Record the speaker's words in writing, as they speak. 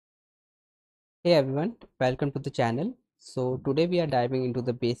Hey everyone, welcome to the channel. So today we are diving into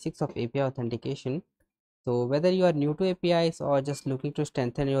the basics of API authentication. So whether you are new to APIs or just looking to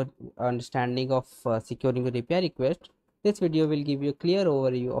strengthen your understanding of securing your API request, this video will give you a clear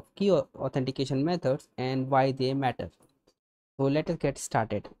overview of key authentication methods and why they matter. So let us get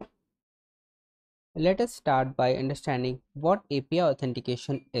started. Let us start by understanding what API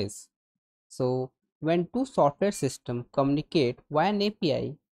authentication is. So when two software systems communicate via an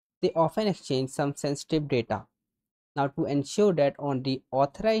API, they often exchange some sensitive data. Now, to ensure that only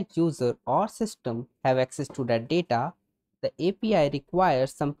authorized user or system have access to that data, the API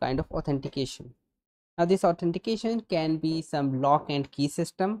requires some kind of authentication. Now, this authentication can be some lock and key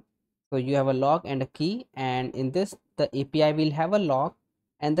system. So you have a lock and a key, and in this the API will have a lock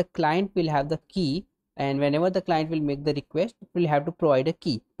and the client will have the key, and whenever the client will make the request, it will have to provide a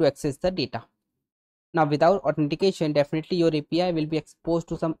key to access the data. Now, without authentication, definitely your API will be exposed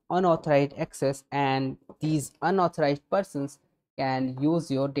to some unauthorized access, and these unauthorized persons can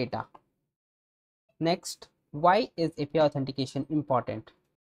use your data. Next, why is API authentication important?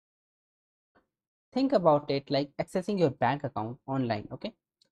 Think about it like accessing your bank account online. Okay,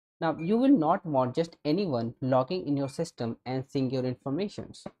 now you will not want just anyone logging in your system and seeing your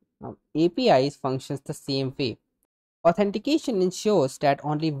informations. Now, APIs functions the same way. Authentication ensures that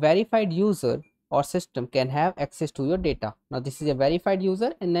only verified user or system can have access to your data. Now this is a verified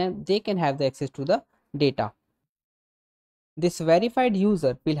user and then they can have the access to the data. This verified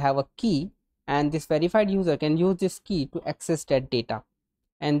user will have a key, and this verified user can use this key to access that data.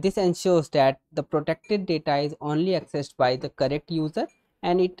 And this ensures that the protected data is only accessed by the correct user,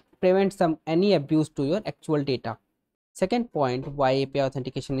 and it prevents any abuse to your actual data. Second point why API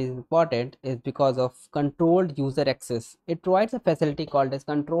authentication is important is because of controlled user access. It provides a facility called as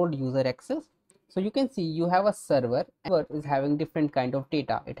controlled user access. So you can see you have a server, and server is having different kind of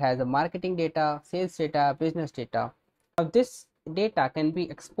data. It has a marketing data, sales data, business data. Now this data can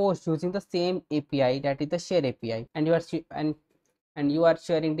be exposed using the same API, that is the share API, and you are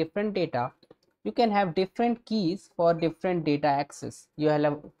sharing different data. You can have different keys for different data access.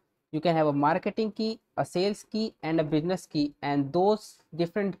 You can have a marketing key, a sales key, and a business key, and those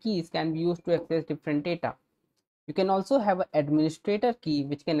different keys can be used to access different data. You can also have an administrator key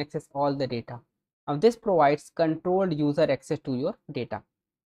which can access all the data. Now this provides controlled user access to your data.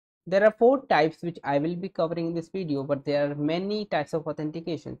 There are four types which I will be covering in this video, but there are many types of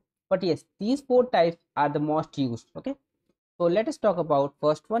authentication. But yes, these four types are the most used. Okay, so let us talk about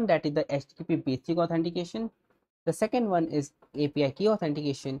first one, that is the HTTP basic authentication. The second one is API key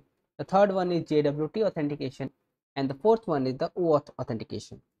authentication. The third one is JWT authentication, and the fourth one is the OAuth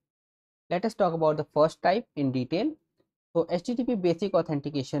authentication. Let us talk about the first type in detail. So HTTP basic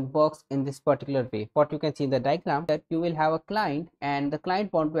authentication works in this particular way. What you can see in the diagram, that you will have a client and the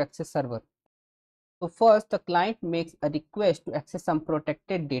client want to access server. So first the client makes a request to access some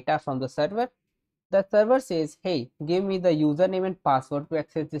protected data from the server. The server says, hey, give me the username and password to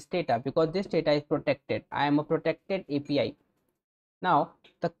access this data because this data is protected. I am a protected API. Now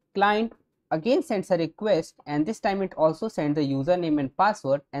the client again sends a request, and this time it also sends the username and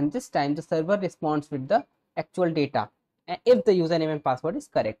password, and this time the server responds with the actual data if the username and password is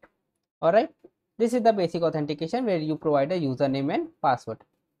correct. Alright, this is the basic authentication where you provide a username and password.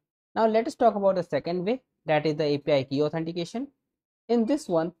 Now let us talk about the second way, that is the API key authentication. In this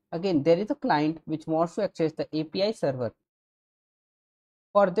one, again there is a client which wants to access the API server.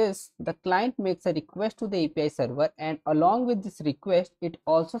 For this, the client makes a request to the API server, and along with this request, it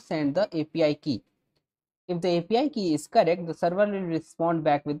also sends the API key. If the API key is correct, the server will respond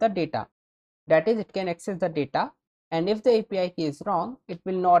back with the data. That is, it can access the data, and if the API key is wrong, it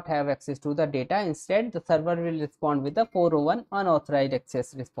will not have access to the data. Instead, the server will respond with the 401 unauthorized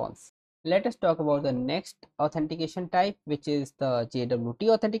access response. Let us talk about the next authentication type, which is the JWT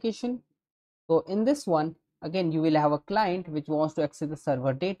authentication. So in this one, again you will have a client which wants to access the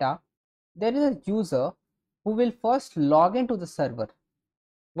server data. There is a user who will first log into the server.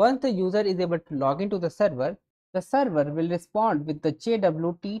 Once the user is able to log into the server will respond with the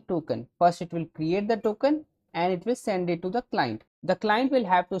JWT token. First it will create the token and it will send it to the client. The client will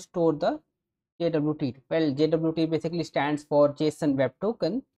have to store the JWT. Well, JWT basically stands for JSON Web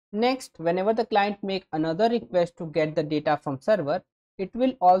Token. Next, whenever the client make another request to get the data from server, it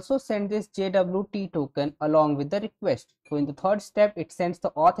will also send this JWT token along with the request. So in the third step, it sends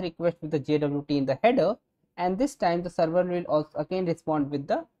the auth request with the JWT in the header, and this time the server will also again respond with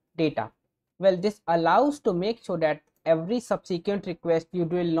the data. Well, this allows to make sure that every subsequent request you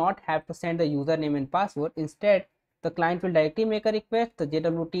will not have to send the username and password. Instead, the client will directly make a request, the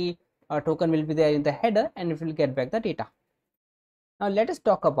JWT token will be there in the header, and it will get back the data. Now let us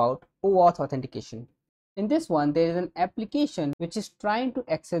talk about OAuth authentication. In this one, there is an application which is trying to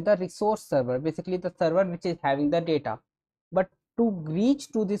access the resource server, basically the server which is having the data. But to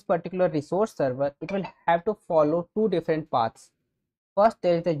reach to this particular resource server, it will have to follow two different paths. First,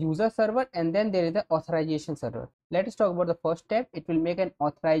 there is the user server and then there is the authorization server. Let us talk about the first step. It will make an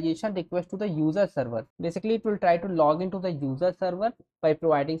authorization request to the user server. Basically, it will try to log into the user server by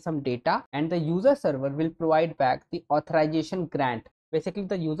providing some data, and the user server will provide back the authorization grant. Basically,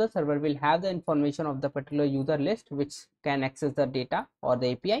 the user server will have the information of the particular user list which can access the data or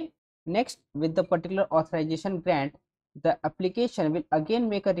the API. Next, with the particular authorization grant, the application will again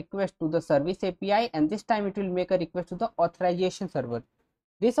make a request to the service API, and this time it will make a request to the authorization server.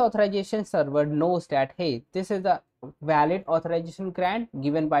 This authorization server knows that, hey, this is a valid authorization grant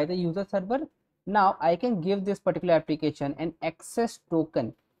given by the user server. Now I can give this particular application an access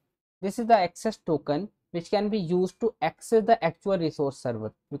token. This is the access token which can be used to access the actual resource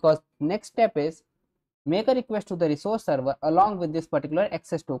server, because next step is make a request to the resource server along with this particular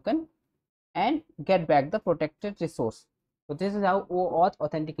access token and get back the protected resource. So this is how OAuth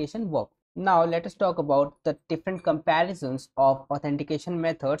authentication works. Now let us talk about the different comparisons of authentication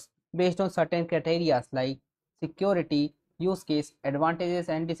methods based on certain criteria like security, use case, advantages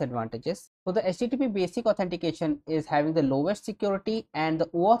and disadvantages. So the HTTP basic authentication is having the lowest security and the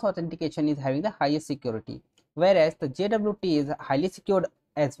OAuth authentication is having the highest security, whereas the JWT is highly secured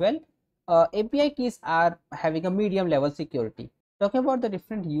as well. API keys are having a medium level security. Talking about the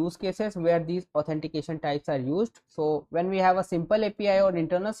different use cases where these authentication types are used. So when we have a simple API or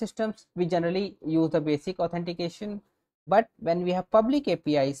internal systems, we generally use the basic authentication. But when we have public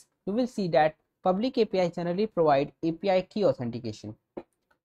APIs, you will see that public APIs generally provide API key authentication.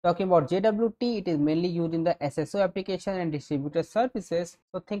 Talking about JWT, it is mainly used in the SSO application and distributed services.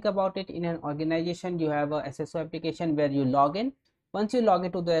 So think about it, in an organization, you have a SSO application where you log in. Once you log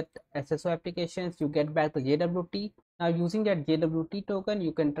into that SSO applications, you get back the JWT. Now using that JWT token,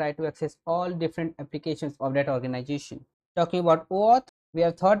 you can try to access all different applications of that organization. Talking about OAuth, we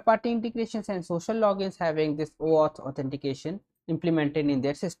have third-party integrations and social logins having this OAuth authentication implemented in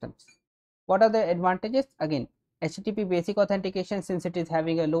their systems. What are the advantages? Again, HTTP basic authentication, since it is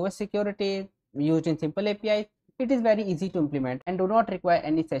having a lowest security used in simple APIs, it is very easy to implement and do not require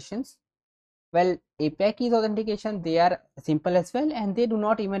any sessions. Well, API keys authentication, they are simple as well and they do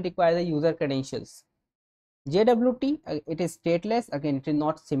not even require the user credentials. JWT, it is stateless. Again, it is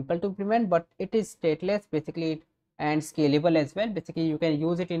not simple to implement, but it is stateless basically and scalable as well. Basically, you can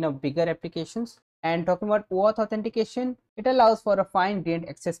use it in a bigger applications. And talking about OAuth authentication, it allows for a fine-grained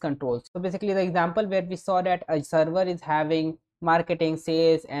access control. So basically, the example where we saw that a server is having marketing,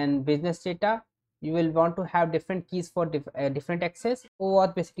 sales, and business data, you will want to have different keys for different access.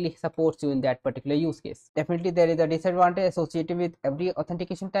 OAuth basically supports you in that particular use case. Definitely, there is a disadvantage associated with every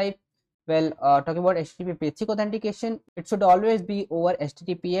authentication type. Well, talking about HTTP basic authentication, it should always be over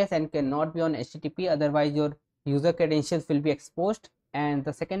HTTPS and cannot be on HTTP, otherwise your user credentials will be exposed. And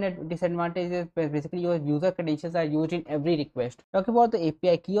the second disadvantage is basically your user credentials are used in every request. Talking about the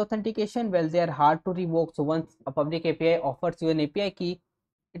API key authentication, well, they are hard to revoke. So once a public API offers you an API key,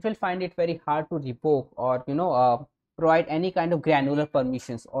 it will find it very hard to revoke or provide any kind of granular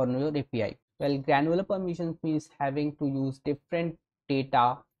permissions on your API. Well, granular permissions means having to use different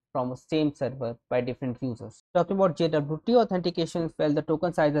data from a same server by different users. Talking about JWT authentications, well, the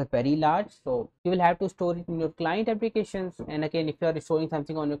token size is very large, so you will have to store it in your client applications. And again, if you are storing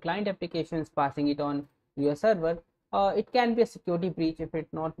something on your client applications, passing it on to your server, it can be a security breach if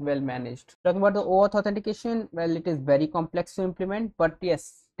it's not well managed. Talking about the OAuth authentication, well, it is very complex to implement, but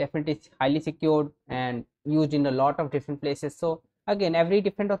yes, definitely it's highly secured and used in a lot of different places. So again, every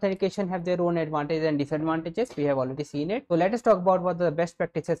different authentication have their own advantages and disadvantages. We have already seen it. So let us talk about what the best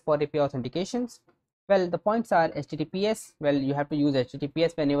practices for API authentications. Well, the points are HTTPS. Well, you have to use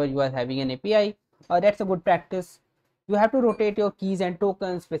HTTPS whenever you are having an API. That's a good practice. You have to rotate your keys and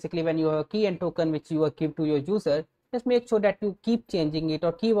tokens. Basically, when you have a key and token which you give to your user, just make sure that you keep changing it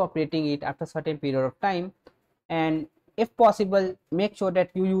or keep operating it after a certain period of time. And if possible, make sure that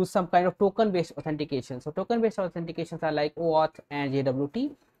you use some kind of token based authentication. So token based authentications are like OAuth and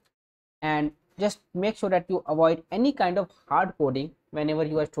JWT, and just make sure that you avoid any kind of hard coding whenever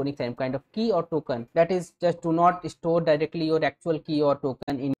you are storing some kind of key or token. That is, just do not store directly your actual key or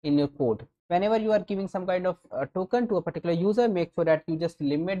token in your code. Whenever you are giving some kind of token to a particular user, make sure that you just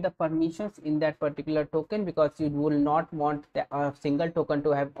limit the permissions in that particular token, because you will not want a single token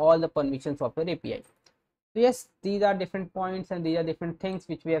to have all the permissions of your API. So yes, these are different points and these are different things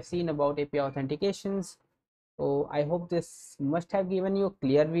which we have seen about API authentications. So I hope this must have given you a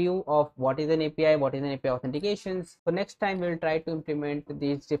clear view of what is an API, what is an API authentications. So next time we'll try to implement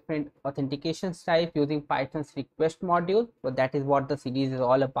these different authentications type using Python's request module. So that is what the series is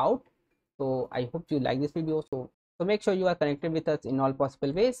all about. So I hope you like this video. So make sure you are connected with us in all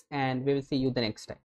possible ways, and we will see you the next time.